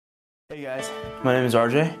Hey guys, my name is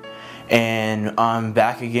RJ, and I'm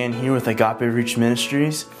back again here with Agape Reach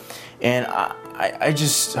Ministries, and I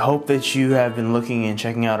just hope that you have been looking and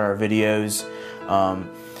checking out our videos,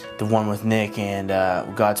 the one with Nick and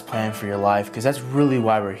God's plan for your life, because that's really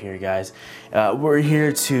why we're here, guys. We're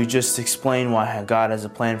here to just explain why God has a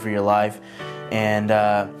plan for your life, and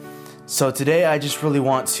so today I just really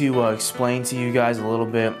want to explain to you guys a little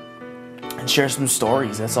bit and share some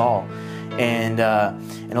stories, that's all. And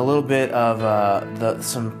a little bit of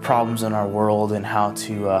some problems in our world and how we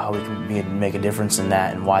can make a difference in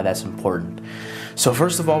that and why that's important. So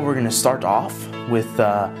first of all, we're going to start off with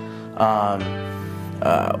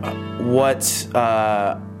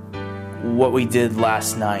what we did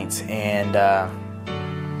last night, and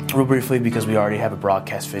real briefly, because we already have a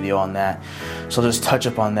broadcast video on that, so I'll just touch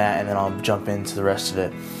up on that and then I'll jump into the rest of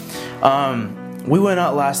it. We went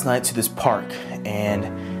out last night to this park,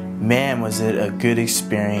 and man, was it a good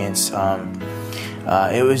experience.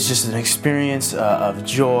 It was just an experience of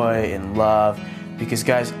joy and love, because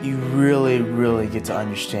guys, you really get to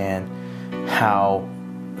understand how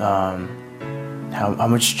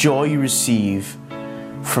much joy you receive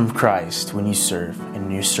from Christ when you serve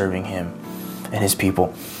and you're serving Him and His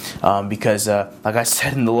people. Because like I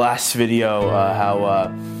said in the last video,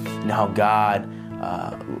 how God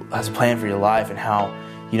has a plan for your life, and how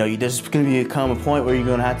there's going to become a point where you're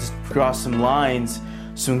going to have to cross some lines,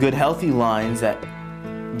 some good healthy lines, that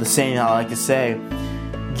the saying I like to say,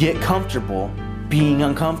 get comfortable being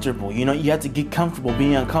uncomfortable. You have to get comfortable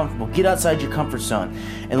being uncomfortable. Get outside your comfort zone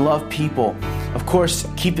and love people. Of course,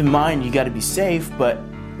 keep in mind you got to be safe, but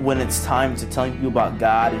when it's time to telling people about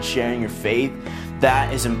God and sharing your faith,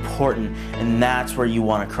 that is important, and that's where you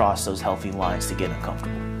want to cross those healthy lines to get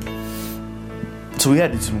uncomfortable. So we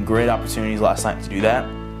had some great opportunities last night to do that.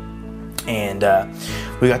 And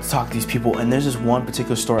we got to talk to these people, and there's this one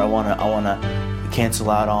particular story I wanna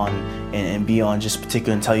cancel out on and be on just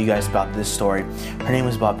particular and tell you guys about this story. Her name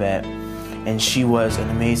was Babette, and she was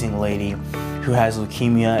an amazing lady who has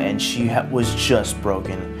leukemia, and she was just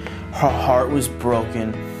broken. Her heart was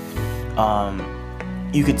broken.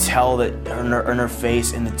 You could tell that in her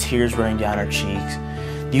face, and the tears running down her cheeks.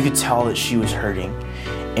 You could tell that she was hurting,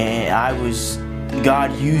 and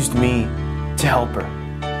God used me to help her.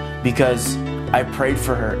 Because I prayed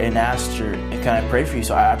for her and asked her, can I pray for you?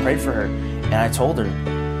 So I prayed for her, and I told her,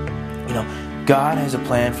 God has a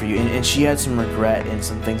plan for you. And she had some regret in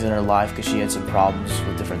some things in her life, because she had some problems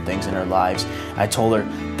with different things in her lives. I told her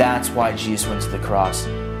that's why Jesus went to the cross.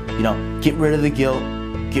 Get rid of the guilt,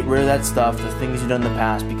 get rid of that stuff, the things you've done in the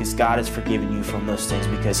past, because God has forgiven you from those things,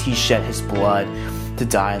 because He shed His blood to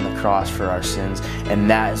die on the cross for our sins, and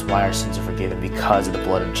that is why our sins are forgiven, because of the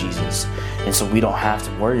blood of Jesus. And so we don't have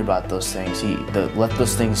to worry about those things. Let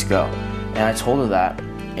those things go. And I told her that,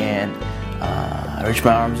 and I reached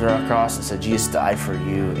my arms across and said, Jesus died for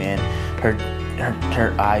you. And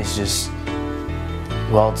her eyes just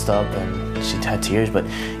welled up, and she had tears. But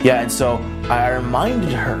yeah, and so I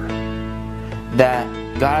reminded her that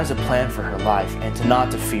God has a plan for her life, and not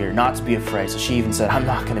to fear, not to be afraid. So she even said, I'm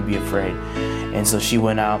not going to be afraid. And so she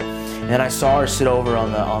went out, and then I saw her sit over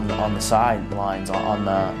on the sidelines, on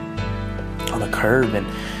the curb, and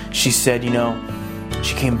she said,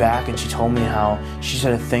 she came back and she told me how she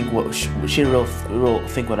had to think she had to real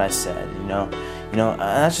think what I said, and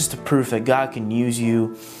that's just a proof that God can use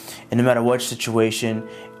you, and no matter what situation.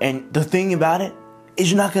 And the thing about it is,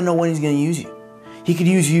 you're not gonna know when He's gonna use you. He could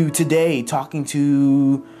use you today, talking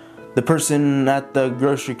to the person at the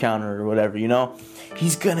grocery counter or whatever.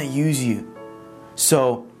 He's gonna use you.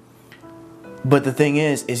 So, but the thing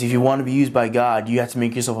is if you want to be used by God, you have to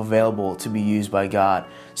make yourself available to be used by God.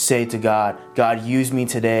 Say to God, God, use me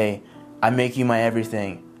today. I make you my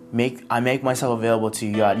everything. I make myself available to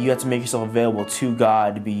you, God. You have to make yourself available to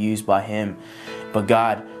God to be used by Him. But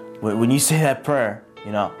God, when you say that prayer,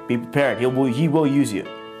 be prepared. He will use you.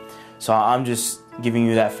 So I'm just giving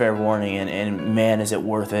you that fair warning, and man, is it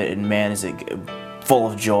worth it, and man, is it full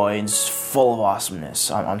of joy and full of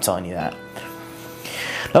awesomeness. I'm telling you that.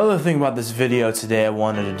 Another thing about this video today I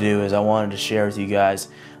wanted to do is I wanted to share with you guys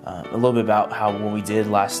a little bit about what we did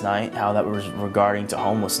last night, how that was regarding to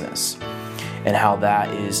homelessness, and how that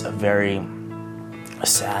is a very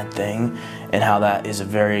sad thing, and how that is a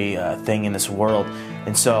very thing in this world.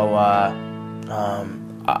 And so I'm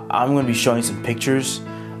going to be showing some pictures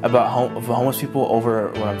about homeless people over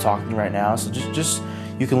what I'm talking right now. So just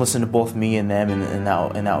you can listen to both me and them, and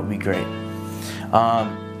that would be great.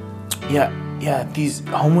 Yeah, these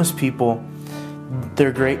homeless people,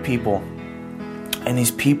 they're great people. And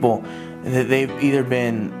these people, they've either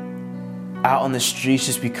been out on the streets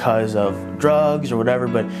just because of drugs or whatever,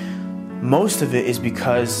 but most of it is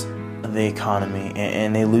because of the economy,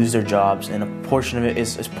 and they lose their jobs, and a portion of it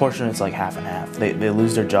is it's like half and half. They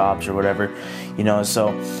lose their jobs or whatever,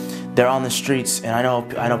 so they're on the streets. And I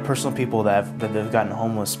know personal people that have gotten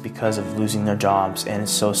homeless because of losing their jobs, and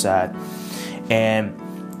it's so sad. And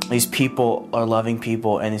these people are loving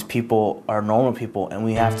people, and these people are normal people, and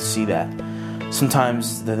we have to see that.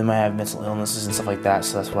 Sometimes they might have mental illnesses and stuff like that,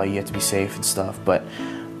 so that's why you have to be safe and stuff. But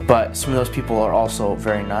some of those people are also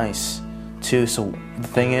very nice too. So the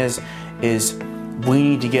thing is we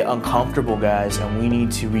need to get uncomfortable, guys, and we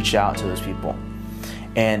need to reach out to those people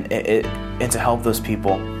and to help those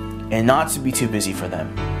people, and not to be too busy for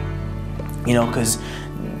them, because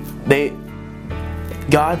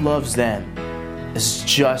God loves them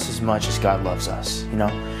just as much as God loves us.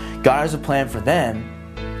 God has a plan for them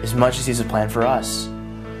as much as He has a plan for us,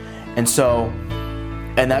 and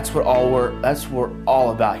that's what we're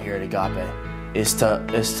all about here at Agape. Is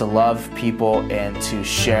to love people, and to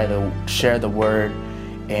share the word,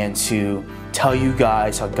 and to tell you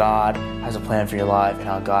guys how God has a plan for your life, and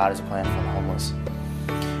how God has a plan for the homeless.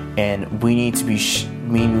 And we need to be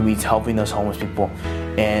helping those homeless people.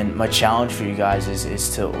 And my challenge for you guys is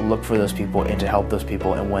to look for those people, and to help those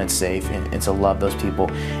people, and when it's safe, and to love those people,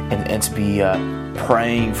 and to be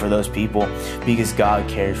praying for those people, because God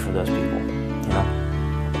cares for those people.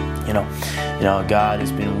 God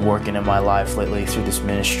has been working in my life lately through this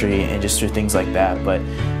ministry and just through things like that. But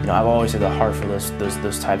I've always had a heart for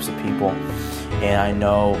those types of people. And I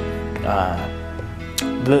know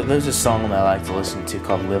there's a song that I like to listen to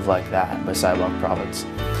called "Live Like That" by Sidewalk Prophets,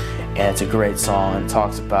 and it's a great song. And it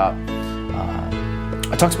talks about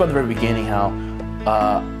the very beginning how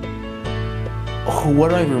what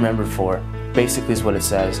do I remember for? Basically, is what it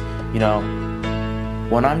says.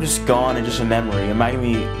 When I'm just gone and just a memory, am I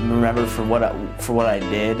going to be remembered for what I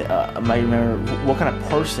did? Am I remember what kind of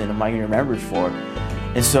person am I going to be remembered for?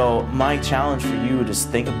 And so my challenge for you is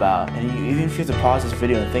think about, and even if you have to pause this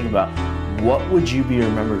video and think about, what would you be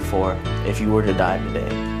remembered for if you were to die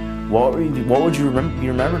today? What would you be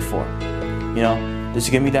remembered for? There's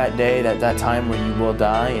going to be that day, that time where you will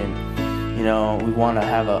die, and we want to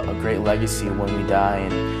have a great legacy when we die,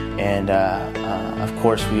 and of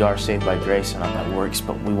course we are saved by grace and not by works,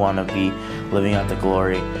 but we want to be living out the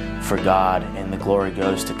glory for God, and the glory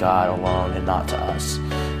goes to God alone and not to us.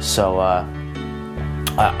 So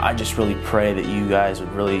I just really pray that you guys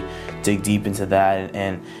would really dig deep into that,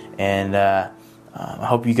 and I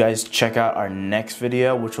hope you guys check out our next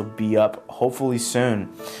video, which will be up hopefully soon.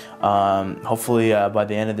 Hopefully by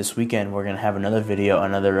the end of this weekend, we're going to have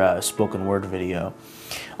another spoken word video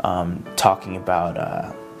talking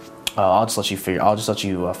about I'll just let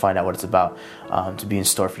you find out what it's about, to be in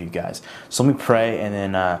store for you guys. So let me pray, and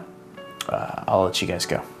then I'll let you guys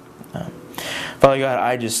go. Father God,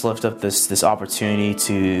 I just lift up this opportunity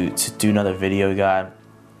to do another video, God.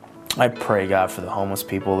 I pray, God, for the homeless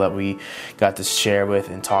people that we got to share with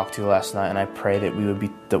and talk to last night, and I pray that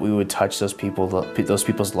we would touch those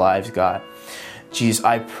people's lives, God. Jesus,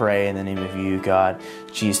 I pray in the name of you, God,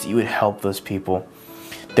 Jesus, that you would help those people,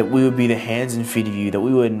 that we would be the hands and feet of you, that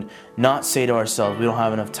we would not say to ourselves, we don't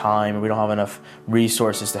have enough time, or we don't have enough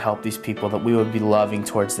resources to help these people, that we would be loving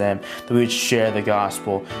towards them, that we would share the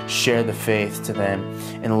gospel, share the faith to them,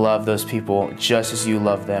 and love those people just as you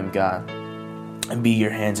love them, God. And be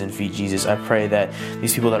your hands and feet, Jesus. I pray that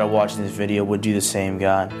these people that are watching this video would do the same,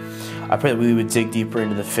 God. I pray that we would dig deeper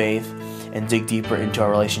into the faith and dig deeper into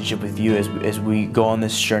our relationship with you as we go on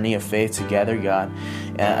this journey of faith together, God.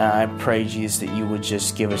 And I pray, Jesus, that you would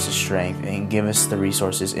just give us the strength and give us the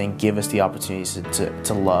resources and give us the opportunities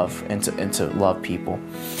to love and to love people.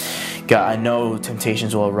 God, I know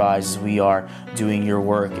temptations will arise as we are doing your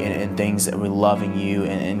work and things that we're loving you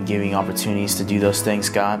and giving opportunities to do those things,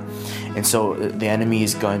 God. And so the enemy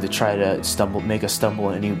is going to try to make us stumble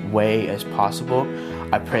in any way as possible.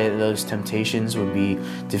 I pray that those temptations would be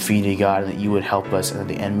defeated, God, and that you would help us, and that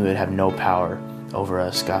the enemy would have no power over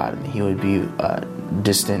us, God, and he would be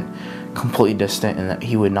completely distant, and that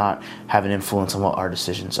he would not have an influence on what our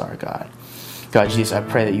decisions are, God. God, Jesus, I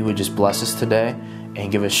pray that you would just bless us today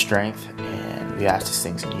and give us strength, and we ask these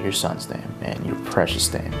things in your Son's name and your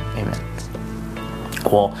precious name. Amen.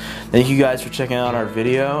 Well, thank you guys for checking out our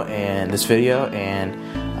video and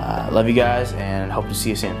love you guys, and hope to see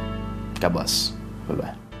you soon. God bless.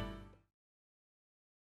 Bye-bye.